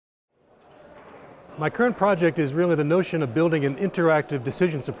My current project is really the notion of building an interactive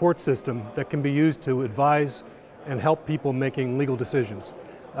decision support system that can be used to advise and help people making legal decisions.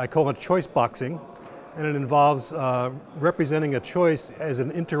 I call it choice boxing, and it involves representing a choice as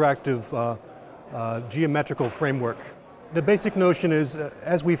an interactive geometrical framework. The basic notion is,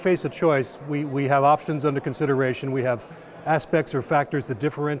 as we face a choice, we have options under consideration, we have aspects or factors that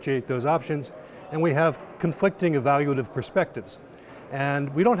differentiate those options, and we have conflicting evaluative perspectives.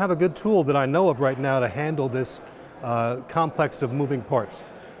 And we don't have a good tool that I know of right now to handle this complex of moving parts.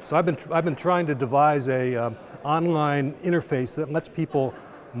 So I've been trying to devise a online interface that lets people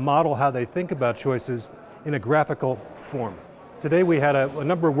model how they think about choices in a graphical form. Today we had a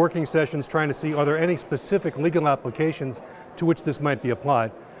number of working sessions trying to see are there any specific legal applications to which this might be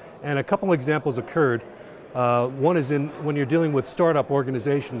applied. And a couple examples occurred. One is when you're dealing with startup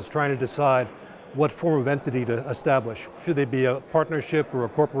organizations trying to decide what form of entity to establish. Should they be a partnership or a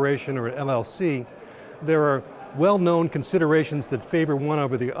corporation or an LLC? There are well-known considerations that favor one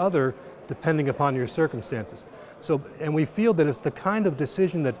over the other depending upon your circumstances. And we feel that it's the kind of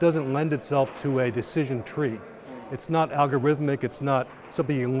decision that doesn't lend itself to a decision tree. It's not algorithmic, it's not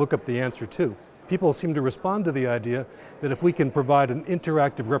something you can look up the answer to. People seem to respond to the idea that if we can provide an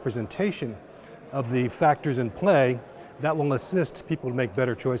interactive representation of the factors in play, that will assist people to make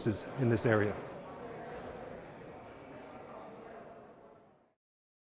better choices in this area.